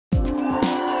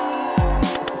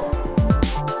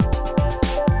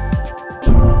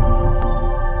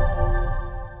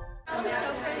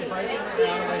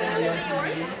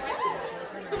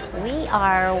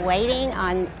are waiting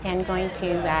on and going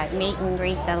to meet and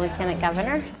greet the Lieutenant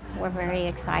Governor. We're very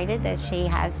excited that she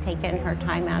has taken her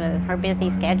time out of her busy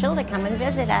schedule to come and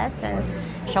visit us and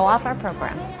show off our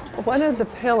program. One of the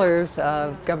pillars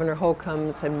of Governor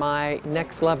Holcomb's and my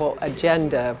next level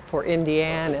agenda for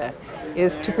Indiana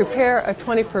is to prepare a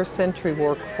 21st century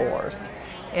workforce.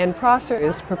 And Prosser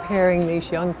is preparing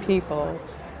these young people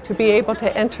to be able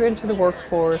to enter into the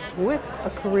workforce with a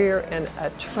career and a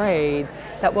trade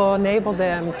that will enable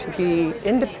them to be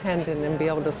independent and be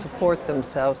able to support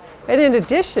themselves. And in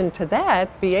addition to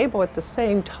that, be able at the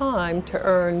same time to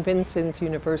earn Vincennes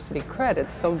University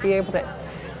credits, so be able to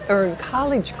earn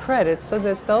college credits so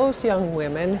that those young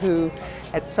women who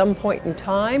at some point in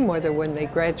time, whether when they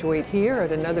graduate here or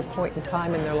at another point in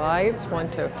time in their lives,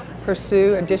 want to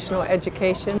pursue additional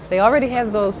education, they already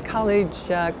have those college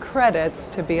credits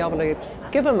to be able to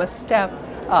give them a step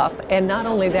up, and not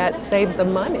only that, save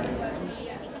them money.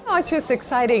 Oh, it's just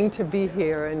exciting to be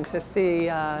here and to see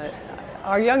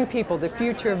our young people, the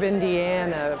future of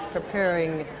Indiana,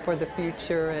 preparing for the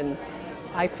future, and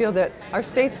I feel that our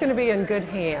state's going to be in good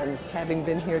hands, having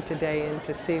been here today, and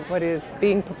to see what is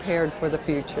being prepared for the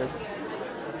futures.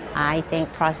 I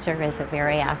think Prosser is a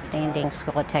very outstanding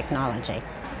school of technology.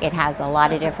 It has a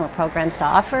lot of different programs to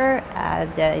offer.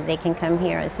 They can come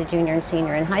here as a junior and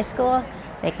senior in high school.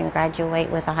 They can graduate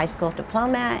with a high school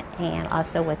diploma and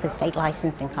also with a state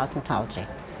license in cosmetology.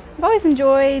 I've always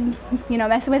enjoyed,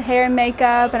 messing with hair and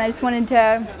makeup, and I just wanted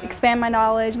to expand my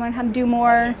knowledge, learn how to do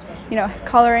more,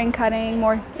 coloring, cutting,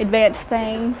 more advanced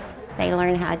things. They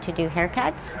learn how to do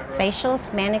haircuts,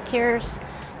 facials, manicures,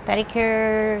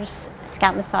 pedicures,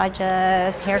 scalp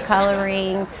massages, hair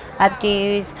coloring,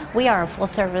 updos. We are a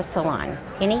full-service salon.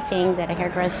 Anything that a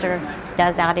hairdresser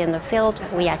does out in the field,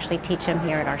 we actually teach them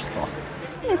here at our school.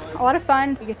 It's a lot of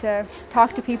fun. You get to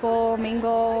talk to people,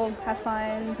 mingle, have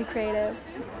fun, be creative.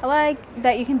 I like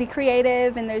that you can be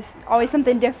creative and there's always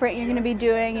something different you're going to be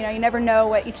doing. You never know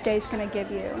what each day is going to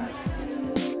give you.